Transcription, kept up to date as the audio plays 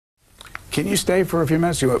Can you stay for a few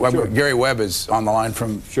minutes? Sure. Gary Webb is on the line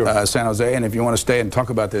from San Jose, and if you want to stay and talk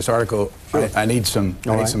about this article, I need some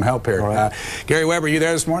help here. Right. Gary Webb, are you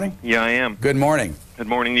there this morning? Yeah, I am. Good morning. Good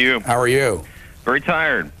morning to you. How are you? Very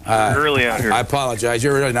tired. Early out here. I apologize.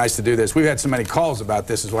 You're really nice to do this. We've had so many calls about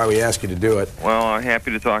this, is why we asked you to do it. Well, I'm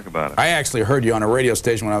happy to talk about it. I actually heard you on a radio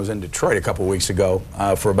station when I was in Detroit a couple weeks ago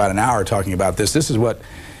for about an hour talking about this. This is what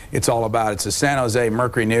it's all about. It's the San Jose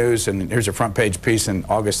Mercury News, and here's a front page piece in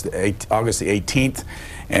August the 18th,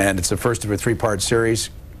 and it's the first of a three-part series.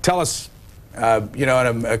 Tell us, you know,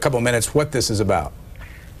 in a couple minutes, what this is about.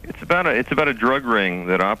 It's about a drug ring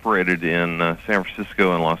that operated in San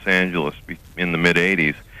Francisco and Los Angeles in the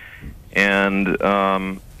mid-'80s, and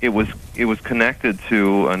it was connected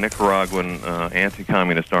to a Nicaraguan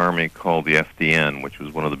anti-communist army called the FDN, which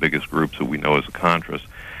was one of the biggest groups that we know as the Contras.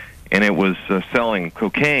 And it was selling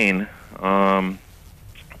cocaine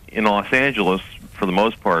in Los Angeles for the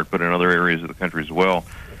most part, but in other areas of the country as well,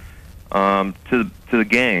 to the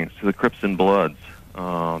gangs, to the Crips and Bloods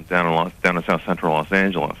down in South Central Los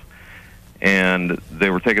Angeles. And they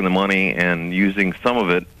were taking the money and using some of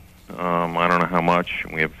it, I don't know how much,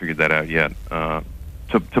 we haven't figured that out yet,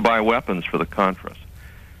 to buy weapons for the Contras.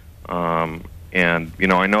 And you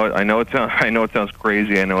know, I know it sounds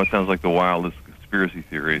crazy. I know it sounds like the wildest conspiracy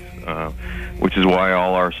theories, which is why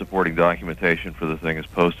all our supporting documentation for the thing is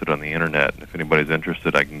posted on the internet. If anybody's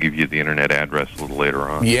interested, I can give you the internet address a little later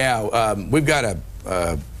on. Yeah, we've got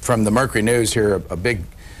from the Mercury News here a big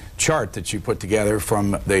chart that you put together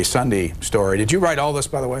from the Sunday story. Did you write all this,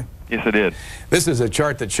 by the way? Yes, I did. This is a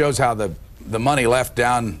chart that shows how the money left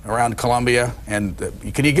down around Colombia. And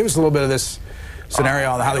can you give us a little bit of this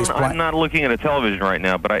scenario on how these plans? I'm not looking at a television right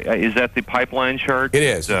now, but is that the pipeline chart? It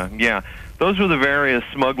is. Yeah. Those were the various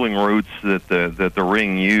smuggling routes that the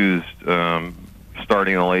ring used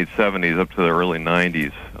starting in the late 70s up to the early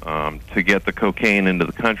 90s to get the cocaine into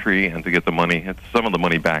the country and to get the money, some of the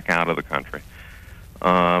money back out of the country.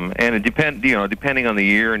 And it depending on the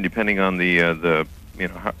year and depending on the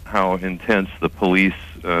how intense the police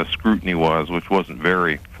scrutiny was, which wasn't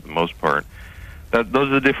very for the most part. Those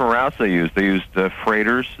are the different routes they used. They used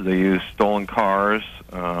freighters. They used stolen cars.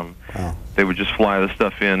 They would just fly the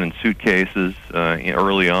stuff in suitcases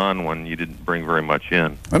early on when you didn't bring very much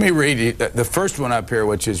in. Let me read you the first one up here,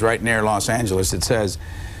 which is right near Los Angeles. It says,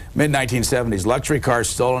 mid-1970s, luxury cars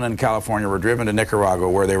stolen in California were driven to Nicaragua,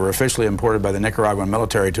 where they were officially imported by the Nicaraguan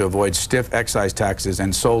military to avoid stiff excise taxes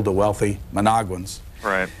and sold to wealthy Managuans.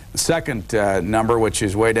 Right. The second number, which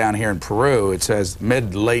is way down here in Peru, it says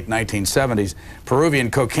mid-late 1970s, Peruvian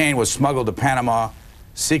cocaine was smuggled to Panama,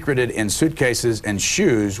 secreted in suitcases and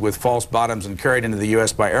shoes with false bottoms and carried into the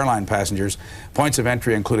U.S. by airline passengers. Points of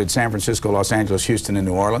entry included San Francisco, Los Angeles, Houston, and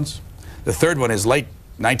New Orleans. The third one is late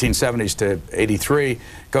 1970s to 83.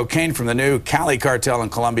 Cocaine from the new Cali cartel in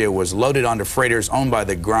Colombia was loaded onto freighters owned by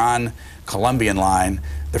the Gran Colombian Line.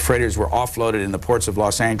 The freighters were offloaded in the ports of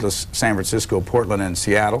Los Angeles, San Francisco, Portland, and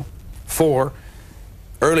Seattle. 4.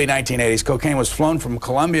 Early 1980s, cocaine was flown from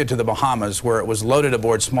Colombia to the Bahamas, where it was loaded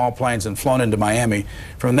aboard small planes and flown into Miami.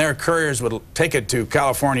 From there, couriers would take it to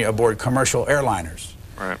California aboard commercial airliners.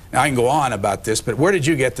 Right. Now, I can go on about this, but where did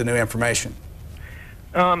you get the new information?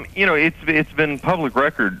 You know, it's been public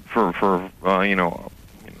record for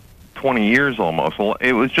 20 years almost.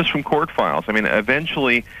 It was just from court files. I mean,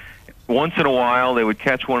 eventually, once in a while, they would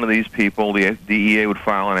catch one of these people. The DEA would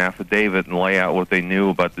file an affidavit and lay out what they knew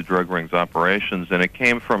about the drug ring's operations, and it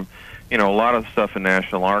came from, a lot of stuff in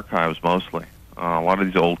National Archives mostly, a lot of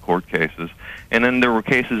these old court cases. And then there were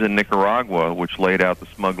cases in Nicaragua which laid out the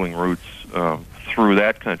smuggling routes through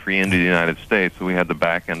that country into the United States, so we had the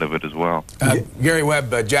back end of it as well. Gary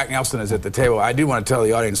Webb, Jack Nelson is at the table. I do want to tell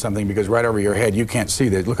the audience something, because right over your head, you can't see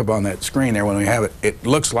that. Look up on that screen there when we have it. It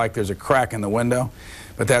looks like there's a crack in the window,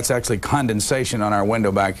 but that's actually condensation on our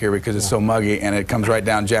window back here because it's so muggy, and it comes right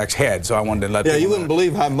down Jack's head, so I wanted to let you wouldn't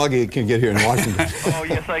believe how muggy it can get here in Washington. Oh,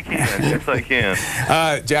 yes, I can. Yes, I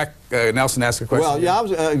can. Jack Nelson asked a question. Well, yeah, I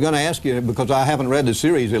was going to ask you, because I haven't read the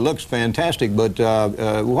series. It looks fantastic, but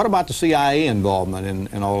what about the CIA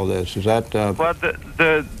involvement in all of this? Is that... Well,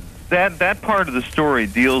 that part of the story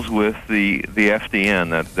deals with the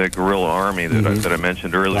FDN, that guerrilla army that I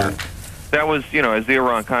mentioned earlier. Right. That was, as the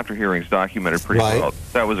Iran-Contra hearings documented pretty well,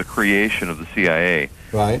 that was a creation of the CIA.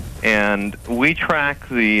 Right. And we track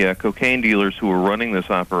the cocaine dealers who were running this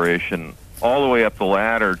operation all the way up the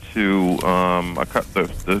ladder to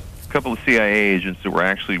the couple of CIA agents that were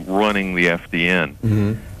actually running the FDN,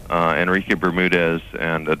 Enrique Bermudez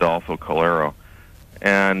and Adolfo Calero.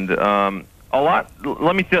 And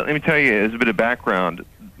let me tell you, as a bit of background,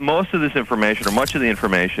 most of this information, or much of the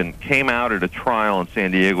information, came out at a trial in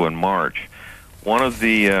San Diego in March. One of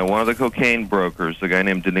the cocaine brokers, the guy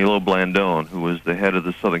named Danilo Blandone, who was the head of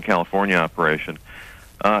the Southern California operation,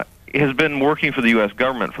 has been working for the U.S.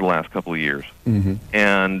 government for the last couple of years,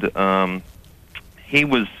 and he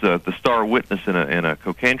was the star witness in a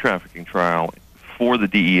cocaine trafficking trial for the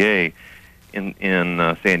DEA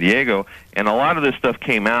in San Diego, and a lot of this stuff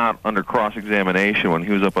came out under cross-examination when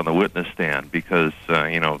he was up on the witness stand because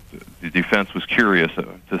the defense was curious,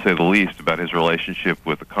 to say the least, about his relationship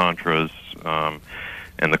with the Contras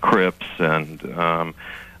and the Crips, and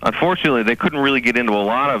unfortunately they couldn't really get into a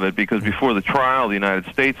lot of it because before the trial the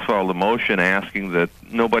United States filed a motion asking that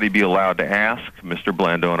nobody be allowed to ask Mr.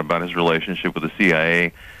 Blandone about his relationship with the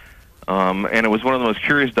CIA, and it was one of the most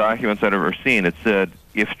curious documents I'd ever seen. It said,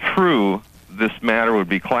 if true, this matter would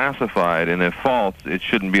be classified, and if false, it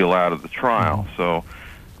shouldn't be allowed at the trial. So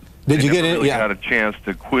did you get really got a chance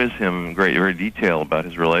to quiz him in great detail about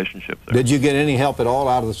his relationship there. Did you get any help at all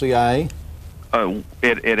out of the CIA? During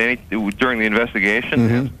the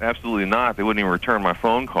investigation? Absolutely not. They wouldn't even return my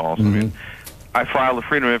phone calls. I mean, I filed a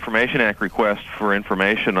Freedom of Information Act request for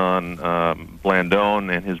information on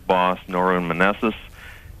Blandone and his boss, Norman Meneses,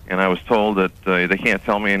 and I was told that they can't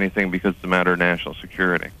tell me anything because it's a matter of national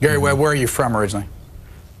security. Gary Webb, where are you from originally?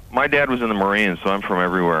 My dad was in the Marines, so I'm from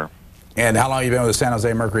everywhere. And how long have you been with the San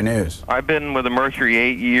Jose Mercury News? I've been with the Mercury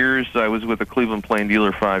 8 years. I was with the Cleveland Plain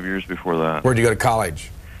Dealer 5 years before that. Where'd you go to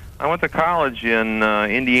college? I went to college in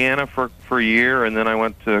Indiana for a year, and then I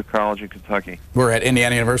went to college in Kentucky. We're at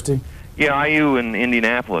Indiana University? Yeah, IU in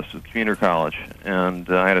Indianapolis, at community college, and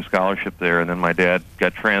I had a scholarship there, and then my dad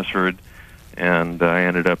got transferred, and I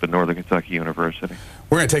ended up at Northern Kentucky University.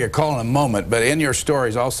 We're going to take a call in a moment, but in your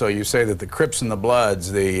stories also you say that the Crips and the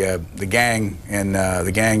Bloods, the gangs in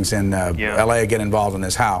L.A. get involved in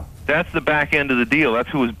this. How? That's the back end of the deal. That's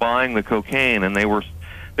who was buying the cocaine, and they were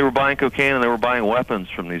buying cocaine and they were buying weapons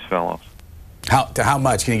from these fellows. How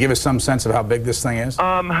much? Can you give us some sense of how big this thing is?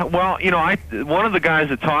 Well, one of the guys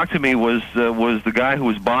that talked to me was the guy who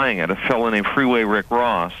was buying it, a fellow named Freeway Ricky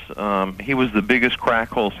Ross. He was the biggest crack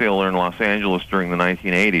wholesaler in Los Angeles during the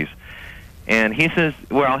 1980s. And he says,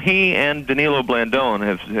 well, he and Danilo Blandone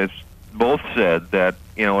have both said that,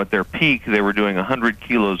 at their peak they were doing 100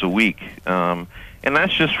 kilos a week. And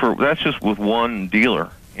that's just with one dealer.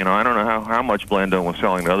 I don't know how much Blandone was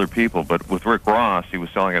selling to other people, but with Rick Ross, he was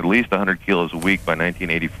selling at least 100 kilos a week by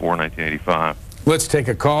 1984, 1985. Let's take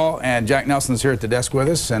a call, and Jack Nelson's here at the desk with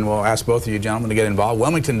us, and we'll ask both of you gentlemen to get involved.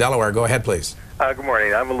 Wilmington, Delaware, go ahead, please. Good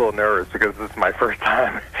morning. I'm a little nervous because this is my first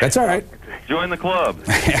time. That's all right. Join the club.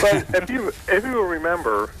 But if you will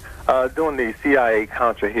remember, during the CIA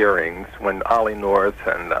Contra hearings, when Ollie North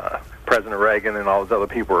and President Reagan and all those other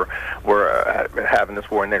people were having this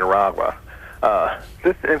war in Nicaragua,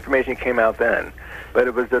 this information came out then, but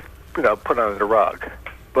it was just put under the rug.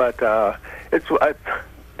 But it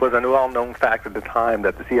was a well-known fact at the time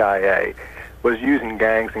that the CIA was using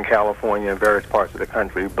gangs in California and various parts of the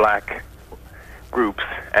country, black groups,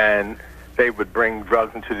 and they would bring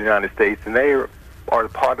drugs into the United States, and they are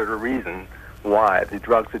part of the reason why the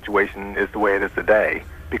drug situation is the way it is today,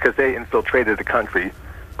 because they infiltrated the country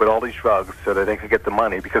with all these drugs so that they could get the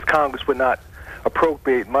money, because Congress would not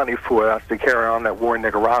appropriate money for us to carry on that war in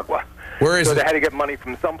Nicaragua. So they had to get money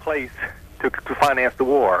from someplace to finance the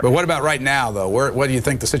war. But what about right now, though? What do you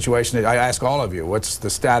think the situation is? I ask all of you, what's the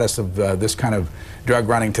status of this kind of drug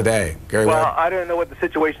running today? Gary Webb? Well, I don't know what the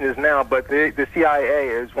situation is now, but the CIA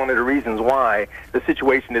is one of the reasons why the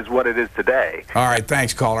situation is what it is today. All right,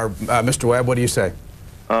 thanks, caller. Mr. Webb, what do you say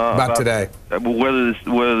about today? Whether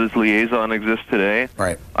this liaison exists today?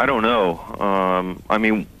 Right. I don't know. I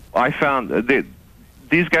mean, I found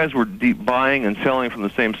these guys were buying and selling from the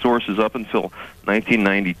same sources up until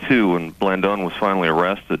 1992 when Blandone was finally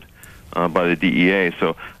arrested by the DEA.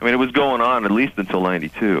 So, I mean, it was going on at least until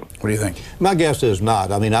 92. What do you think? My guess is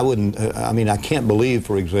not. I mean, I can't believe,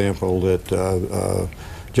 for example, that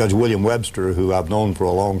Judge William Webster, who I've known for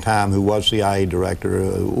a long time, who was CIA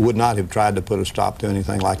director, would not have tried to put a stop to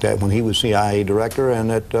anything like that when he was CIA director, and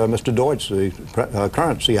that Mr. Deutsch, the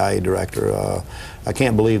current CIA director, I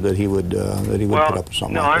can't believe that he would put up with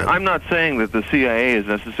something like that. I'm not saying that the CIA is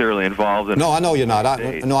necessarily involved in. No, I know you're not.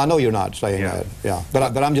 I know you're not saying that. Yeah,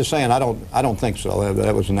 but I'm just saying I don't think so.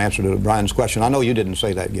 That was an answer to Brian's question. I know you didn't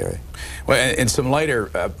say that, Gary. Well, in some later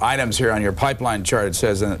items here on your pipeline chart, it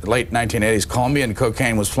says in the late 1980s, Colombian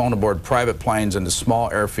cocaine was flown aboard private planes into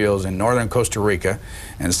small airfields in northern Costa Rica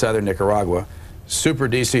and southern Nicaragua. Super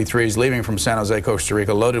DC-3s leaving from San Jose, Costa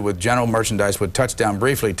Rica, loaded with general merchandise would touch down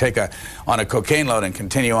briefly, take on a cocaine load, and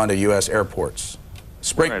continue on to U.S. airports.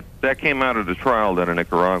 Spring. Right. That came out of the trial down in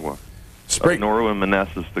Nicaragua. Norwin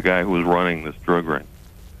Meneses, the guy who was running this drug ring.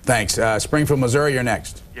 Thanks. Springfield, Missouri, you're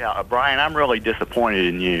next. Yeah, Brian, I'm really disappointed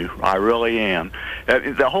in you. I really am.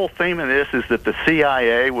 The whole theme of this is that the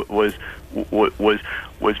CIA was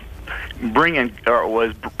bringing or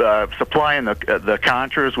was supplying the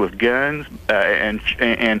Contras with guns and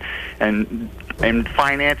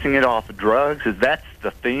financing it off of drugs. That's the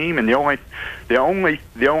theme, and the only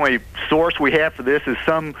source we have for this is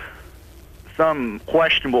some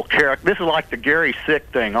questionable character. This is like the Gary Sick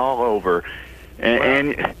thing all over.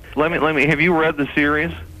 And let me. Have you read the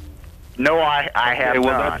series? No, I have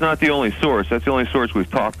well, not. That's not the only source. That's the only source we've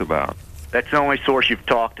talked about. That's the only source you've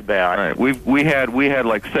talked about. Right. We had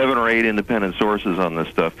like 7 or 8 independent sources on this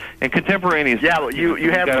stuff, and contemporaneous. Yeah, but you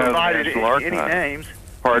haven't provided any names.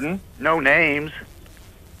 Pardon? No names.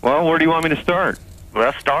 Well, where do you want me to start?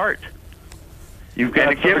 Well, start. You've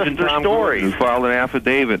got Sergeant Tom Gordon, who filed an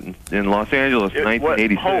affidavit in Los Angeles in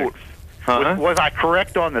 1986. Was I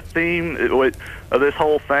correct on the theme of this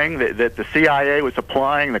whole thing that the CIA was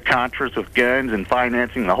supplying the Contras with guns and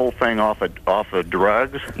financing the whole thing off of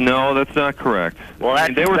drugs? No, that's not correct. Well,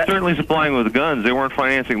 they were certainly supplying with guns. They weren't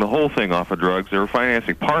financing the whole thing off of drugs. They were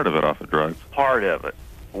financing part of it off of drugs. Part of it.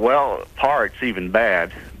 Well, part's even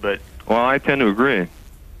bad, but. Well, I tend to agree.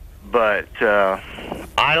 But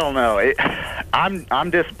I don't know. I'm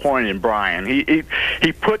disappointed in Brian.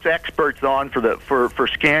 He puts experts on for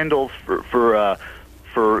scandals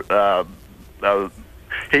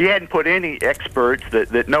he hadn't put any experts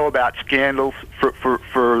that know about scandals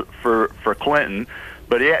for Clinton.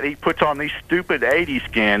 But yet he puts on these stupid '80s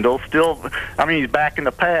scandals. Still, I mean, he's back in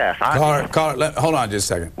the past. Caller, hold on just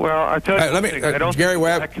a second. Well, I tell you, I don't Gary think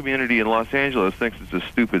Webb, that community in Los Angeles thinks it's a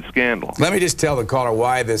stupid scandal. Let me just tell the caller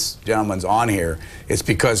why this gentleman's on here. It's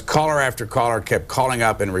because caller after caller kept calling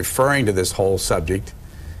up and referring to this whole subject.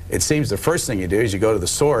 It seems the first thing you do is you go to the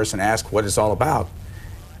source and ask what it's all about.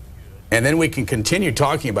 And then we can continue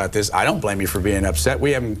talking about this. I don't blame you for being upset.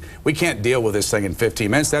 We can't deal with this thing in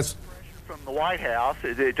 15 minutes. That's from the White House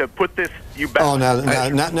to put this back. Oh,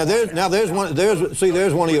 there's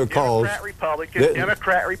one of your calls.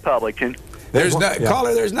 Democrat Republican.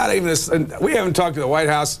 Caller, there's not even this. We haven't talked to the White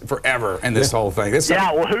House forever in this whole thing.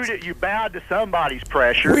 Well, who did you bowed to somebody's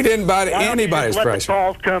pressure? We didn't bow to anybody's pressure. Let the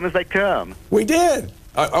calls come as they come. We did.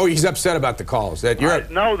 Oh, he's upset about the calls.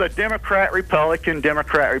 No, the Democrat Republican.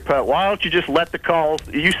 Why don't you just let the calls?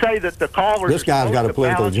 You say that the callers. This guy's got a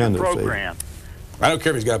political agenda. Program. I don't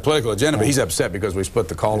care if he's got a political agenda, but he's upset because we split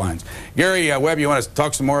the call lines. Gary Webb, you want to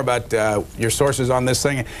talk some more about your sources on this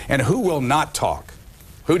thing, and who will not talk?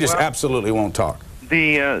 Who just absolutely won't talk?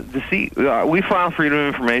 We filed Freedom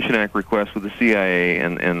of Information Act requests with the CIA,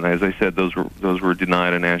 and as I said, those were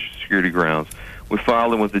denied on national security grounds. We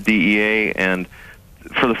filed them with the DEA, and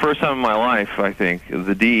for the first time in my life, I think,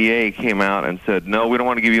 the DEA came out and said, no, we don't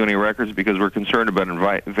want to give you any records because we're concerned about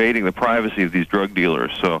invading the privacy of these drug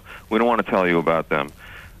dealers, so we don't want to tell you about them.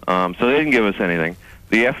 So they didn't give us anything.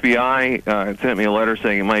 The FBI sent me a letter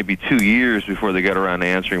saying it might be 2 years before they got around to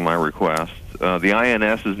answering my request. The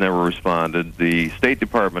INS has never responded. The State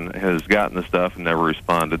Department has gotten the stuff and never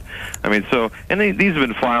responded. I mean, these have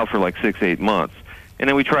been filed for like 6-8 months. And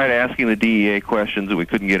then we tried asking the DEA questions, and we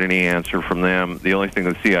couldn't get any answer from them. The only thing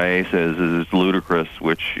the CIA says is it's ludicrous,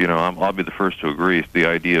 which, I'll be the first to agree. The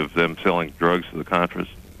idea of them selling drugs to the Contras,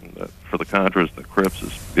 for the Contras, the Crips,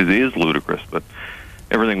 is ludicrous. But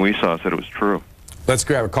everything we saw said it was true. Let's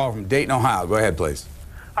grab a call from Dayton, Ohio. Go ahead, please.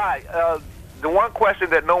 Hi. The one question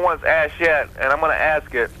that no one's asked yet, and I'm going to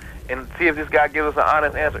ask it and see if this guy gives us an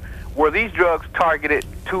honest answer. Were these drugs targeted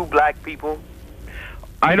to black people?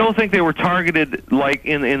 I don't think they were targeted like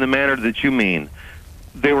in the manner that you mean.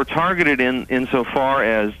 They were targeted insofar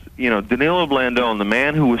as, Danilo Blandone, the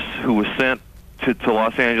man who was sent to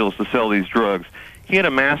Los Angeles to sell these drugs, he had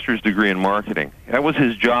a master's degree in marketing. That was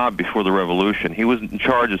his job before the revolution. He was in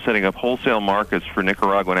charge of setting up wholesale markets for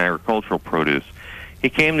Nicaraguan agricultural produce. He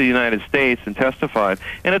came to the United States and testified.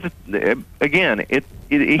 And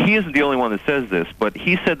he isn't the only one that says this, but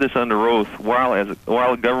he said this under oath while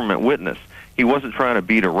a government witness. He wasn't trying to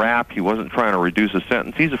beat a rap. He wasn't trying to reduce a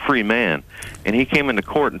sentence. He's a free man. And he came into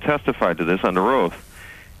court and testified to this under oath.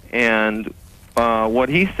 And what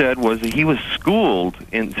he said was that he was schooled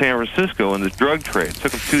in San Francisco in this drug trade. It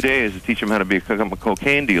took him 2 days to teach him how to become a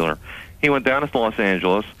cocaine dealer. He went down to Los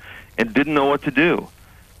Angeles and didn't know what to do.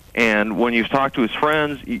 And when you talk to his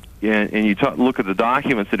friends and you look at the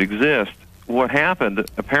documents that exist, what happened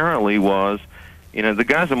apparently was, the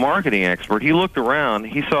guy's a marketing expert. He looked around,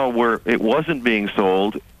 he saw where it wasn't being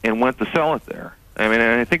sold, and went to sell it there. I mean,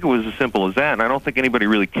 I think it was as simple as that, and I don't think anybody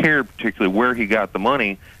really cared particularly where he got the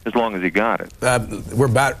money as long as he got it. We're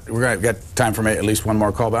going to get time for at least one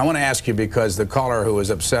more call, but I want to ask you, because the caller who was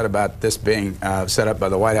upset about this being set up by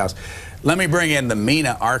the White House, let me bring in the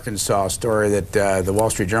Mena, Arkansas story that the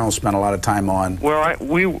Wall Street Journal spent a lot of time on. Well,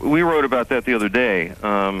 we wrote about that the other day.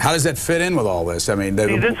 How does that fit in with all this? I mean,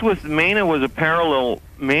 Mena was a parallel.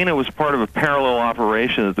 Mena was part of a parallel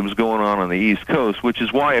operation that was going on the East Coast, which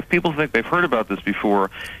is why if people think they've heard about this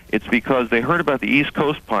before, it's because they heard about the East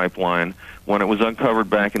Coast pipeline when it was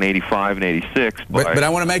uncovered back in '85 and '86. But I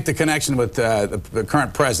want to make the connection with the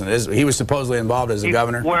current president. He was supposedly involved as a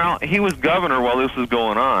governor? Well, he was governor while this was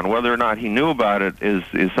going on. Whether or not he knew about it is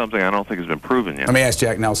something I don't think has been proven yet. Let me ask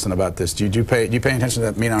Jack Nelson about this. Do you pay attention to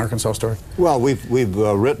that Mena, Arkansas story? Well, we've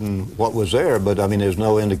written what was there, but I mean, there's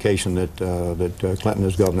no indication that Clinton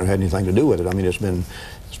as governor had anything to do with it. I mean, it's been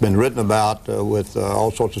written about with all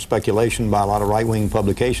sorts of speculation by a lot of right-wing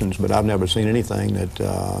publications, but I've never seen anything that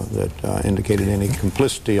indicated any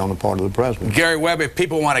complicity on the part of the president. Gary Webb, if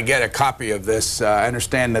people want to get a copy of this, I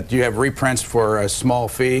understand that you have reprints for a small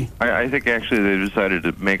fee. I think actually they decided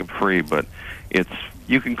to make it free, but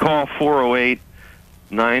you can call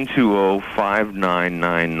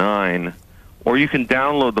 408-920-5999, or you can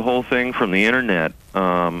download the whole thing from the internet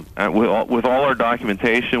with all our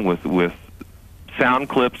documentation, with sound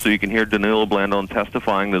clips so you can hear Danilo Blandón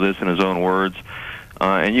testifying to this in his own words.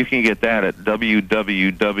 And you can get that at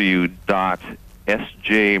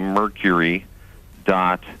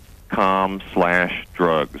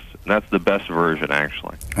www.sjmercury.com/drugs. That's the best version,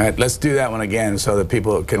 actually. All right, let's do that one again so that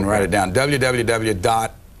people can write it down.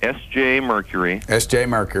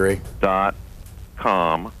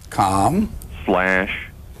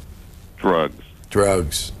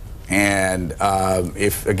 www.sjmercury.com/drugs. And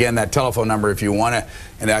if, again, that telephone number, if you want to,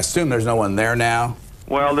 and I assume there's no one there now.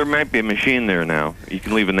 Well, there might be a machine there now. You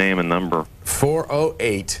can leave a name and number.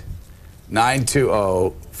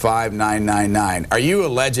 408-920-5999. Are you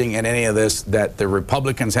alleging in any of this that the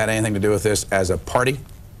Republicans had anything to do with this as a party?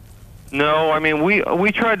 No, I mean,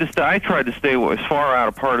 I tried to stay as far out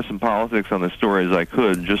of partisan politics on this story as I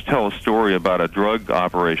could, and just tell a story about a drug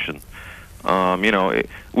operation. You know,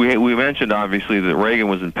 we mentioned obviously that Reagan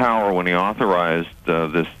was in power when he authorized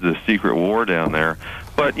this secret war down there,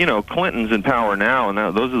 but you know, Clinton's in power now, and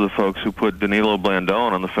those are the folks who put Danilo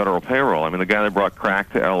Blandón on the federal payroll. I mean, the guy that brought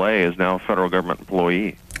crack to L.A. is now a federal government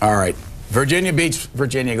employee. All right, Virginia Beach,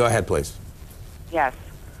 Virginia, go ahead, please. Yes,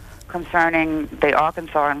 concerning the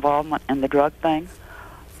Arkansas involvement in the drug thing,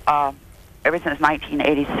 ever since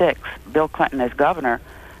 1986, Bill Clinton as governor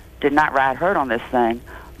did not ride herd on this thing.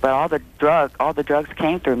 But all the drugs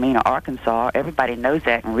came through Mena, Arkansas. Everybody knows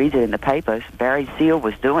that and reads it in the papers. Barry Seal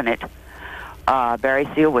was doing it. Barry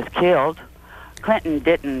Seal was killed. Clinton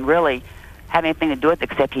didn't really have anything to do with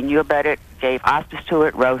it except he knew about it, gave auspice to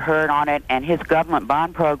it, rode herd on it, and his government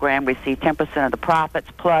bond program received 10% of the profits,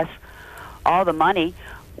 plus all the money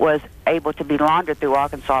was able to be laundered through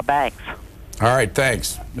Arkansas banks. All right,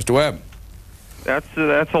 thanks. Mr. Webb.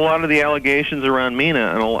 That's a lot of the allegations around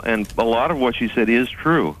Mena, and a lot of what she said is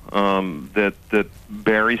true. That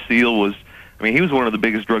Barry Seal was, I mean, he was one of the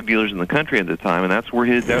biggest drug dealers in the country at the time, and that's where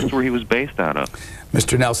he was based out of.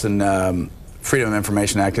 Mr. Nelson, Freedom of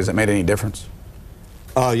Information Act, has it made any difference?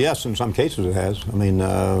 Yes, in some cases it has. I mean,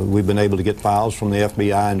 we've been able to get files from the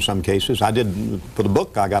FBI in some cases. I did, for the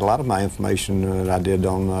book, I got a lot of my information that I did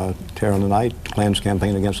on Terror in the Night, Klan's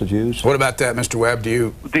campaign against the Jews. What about that, Mr. Webb?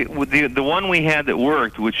 The one we had that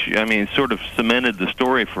worked, which, I mean, sort of cemented the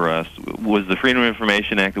story for us, was the Freedom of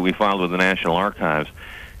Information Act that we filed with the National Archives.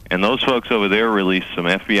 And those folks over there released some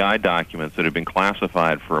FBI documents that had been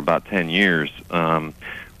classified for about 10 years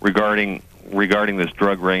regarding this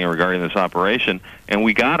drug ring and regarding this operation, and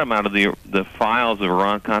we got them out of the files of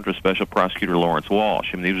Iran-Contra Special Prosecutor Lawrence Walsh.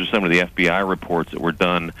 I mean, these are some of the FBI reports that were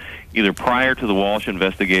done either prior to the Walsh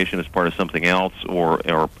investigation as part of something else or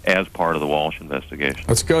as part of the Walsh investigation.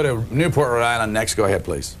 Let's go to Newport, Rhode Island next. Go ahead,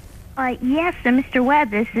 please. Yes, Mr. Webb,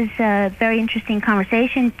 this is a very interesting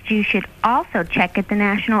conversation. You should also check at the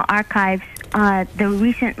National Archives the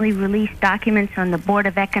recently released documents on the Board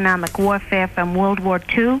of Economic Warfare from World War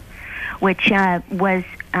II, which was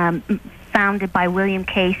founded by William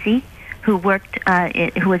Casey, who worked,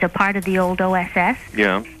 who was a part of the old OSS.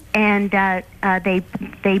 Yeah. And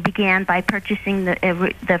they began by purchasing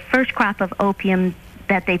the first crop of opium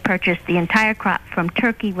that they purchased. The entire crop from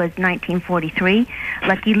Turkey was 1943.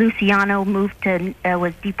 Lucky Luciano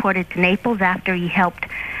was deported to Naples after he helped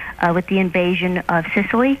with the invasion of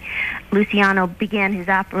Sicily. Luciano began his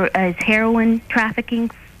heroin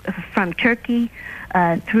trafficking from Turkey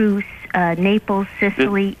through Naples,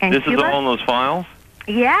 Sicily, and This Cuba. is all in those files?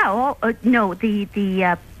 Yeah, no, the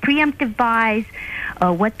preemptive buys,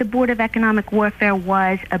 what the Board of Economic Warfare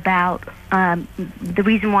was about. The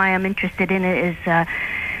reason why I'm interested in it is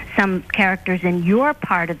some characters in your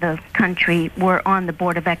part of the country were on the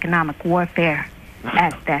Board of Economic Warfare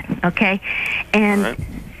at that, okay? And right.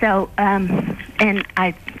 so, and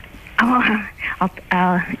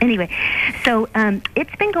anyway, so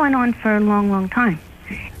it's been going on for a long, long time.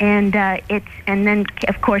 And and then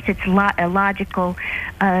of course it's a logical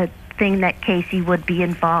thing that Casey would be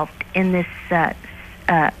involved in this type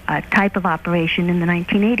of operation in the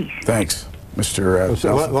 1980s. Thanks, Mr.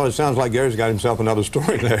 Well, it sounds like Gary's got himself another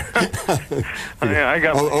story there. I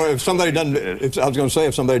got. Or if somebody doesn't, I was going to say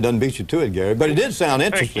if somebody doesn't beat you to it, Gary. But it did sound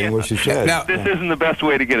interesting what she said. Now, this isn't the best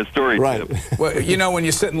way to get a story. Right. Well, you know, when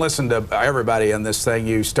you sit and listen to everybody on this thing,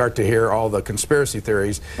 you start to hear all the conspiracy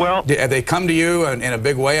theories. Well, have they come to you in a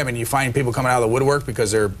big way? I mean, you find people coming out of the woodwork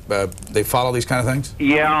because they follow these kind of things?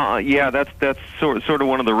 Yeah, that's sort of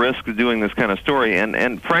one of the risks of doing this kind of story.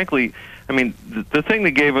 And frankly, I mean, the thing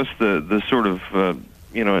that gave us the sort of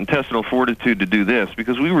intestinal fortitude to do this,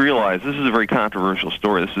 because we realize this is a very controversial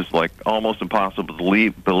story. This is like almost impossible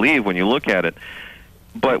to believe when you look at it.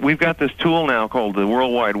 But we've got this tool now called the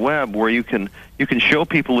World Wide Web, where you can show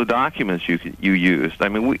people the documents you used. I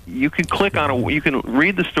mean, you can click on you can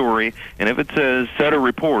read the story, and if it says set a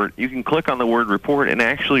report, you can click on the word report and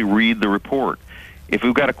actually read the report. If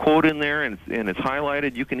we've got a quote in there and it's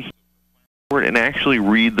highlighted, you can hear the report and actually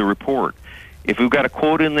read the report. If we've got a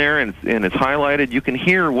quote in there and it's highlighted, you can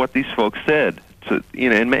hear what these folks said. So,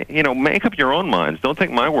 make up your own minds. Don't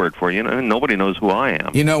take my word for it. Nobody knows who I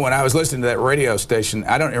am. You know, when I was listening to that radio station,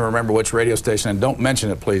 I don't even remember which radio station, and don't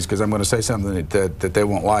mention it, please, because I'm going to say something that they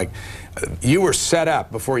won't like. You were set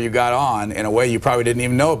up before you got on in a way you probably didn't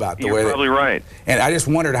even know about. You're probably right. And I just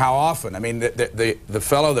wondered how often. I mean, the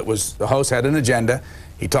fellow that was the host had an agenda.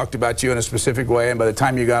 He talked about you in a specific way, and by the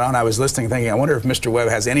time you got on, I was listening thinking, I wonder if Mr. Webb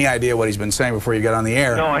has any idea what he's been saying before you got on the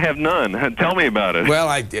air. No, I have none. Tell me about it. Well,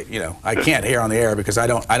 I can't hear on the air because I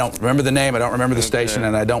don't remember the name, I don't remember the station,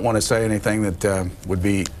 and I don't want to say anything that would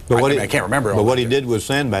be, I can't remember. But what he did was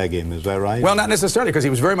sandbag him, is that right? Well, not necessarily, because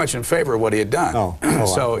he was very much in favor of what he had done.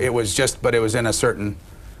 So it was just, but it was in a certain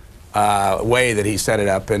way that he set it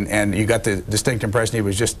up, and you got the distinct impression he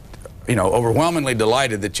was just overwhelmingly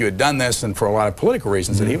delighted that you had done this, and for a lot of political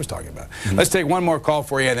reasons that he was talking about. Let's take one more call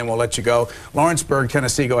for you, and then we'll let you go. Lawrenceburg,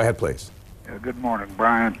 Tennessee, go ahead, please. Yeah, good morning,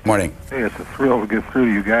 Brian. Morning. Hey, it's a thrill to get through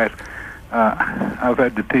to you guys. I've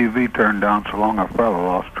had the TV turned down so long I probably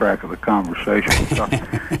lost track of the conversation. So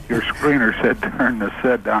your screener said turn the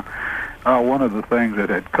set down. One of the things that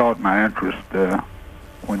had caught my interest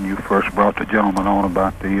when you first brought the gentleman on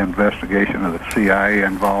about the investigation of the CIA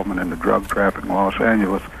involvement in the drug trafficking in Los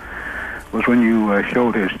Angeles was when you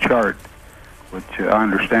showed his chart, which I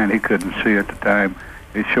understand he couldn't see at the time.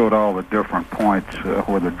 It showed all the different points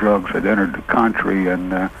where the drugs had entered the country,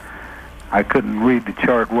 and I couldn't read the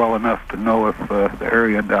chart well enough to know if the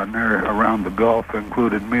area down there around the Gulf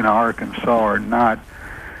included Mena, Arkansas or not.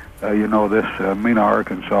 This Mena,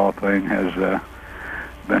 Arkansas thing has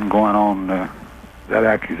been going on. That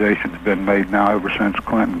accusation's been made now ever since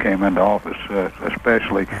Clinton came into office,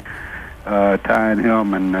 especially tying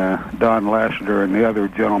him and Don Lassiter and the other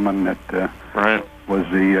gentleman that was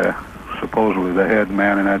supposedly the head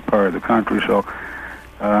man in that part of the country. So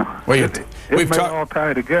it may all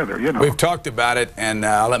tie together, We've talked about it, and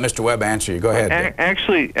I'll let Mr. Webb answer you. Go ahead.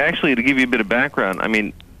 Actually, to give you a bit of background, I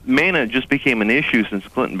mean, Mena just became an issue since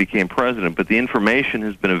Clinton became president, but the information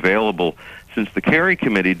has been available since the Kerry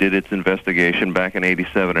Committee did its investigation back in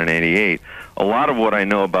 '87 and '88. A lot of what I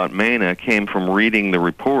know about Mena came from reading the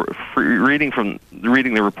report, reading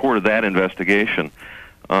the report of that investigation.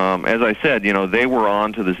 As I said, they were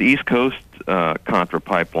on to this East Coast Contra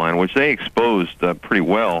pipeline, which they exposed pretty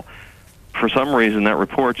well. For some reason, that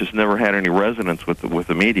report just never had any resonance with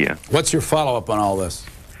the media. What's your follow-up on all this?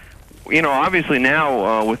 Obviously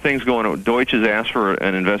now, with things going on, Deutsch has asked for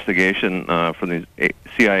an investigation from the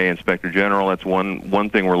CIA Inspector General. That's one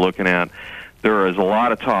thing we're looking at. There is a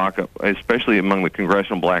lot of talk, especially among the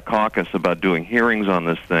Congressional Black Caucus, about doing hearings on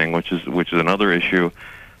this thing, which is another issue.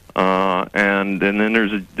 And then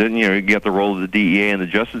you get the role of the DEA and the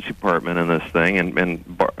Justice Department in this thing, and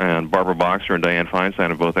Barbara Boxer and Dianne Feinstein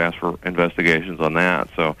have both asked for investigations on that.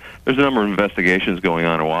 So there's a number of investigations going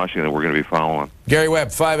on in Washington that we're going to be following. Gary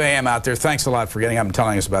Webb, 5 a.m. out there. Thanks a lot for getting up and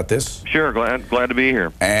telling us about this. Sure, glad to be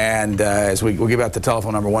here. And as we'll give out the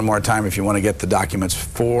telephone number one more time if you want to get the documents,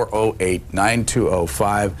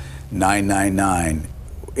 408-920-5999.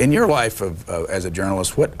 in your life as a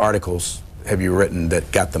journalist, what articles have you written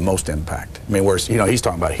that got the most impact? I mean, where, you know, he's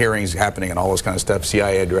talking about hearings happening and all this kind of stuff,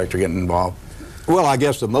 CIA director getting involved. Well, I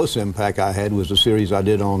guess the most impact I had was the series I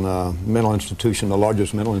did on mental institution, the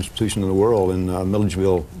largest mental institution in the world in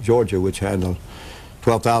Milledgeville, Georgia, which had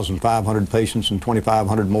 12,500 patients and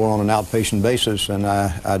 2,500 more on an outpatient basis. And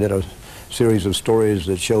I did a series of stories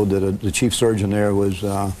that showed that the chief surgeon there was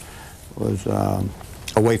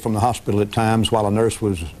away from the hospital at times while a nurse who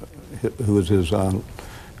was his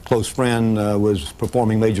close friend was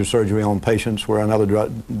performing major surgery on patients, where another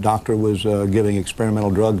doctor was giving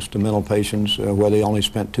experimental drugs to mental patients, where they only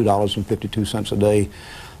spent $2.52 a day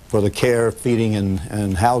for the care, feeding,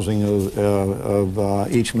 and housing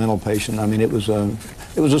of each mental patient. I mean, it was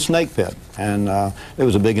a snake pit, and there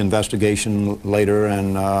was a big investigation later,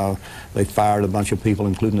 and they fired a bunch of people,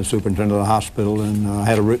 including the superintendent of the hospital, and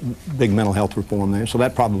had a big mental health reform there. So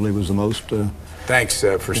that probably was the most. Thanks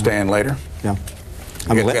for staying later. Yeah.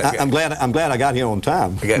 I'm glad I got here on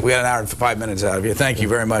time. We got an hour and 5 minutes out of you. Thank you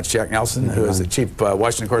very much, Jack Nelson, who is the chief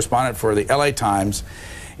Washington correspondent for the LA Times,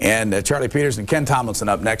 and Charlie Peters and Ken Tomlinson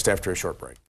up next after a short break.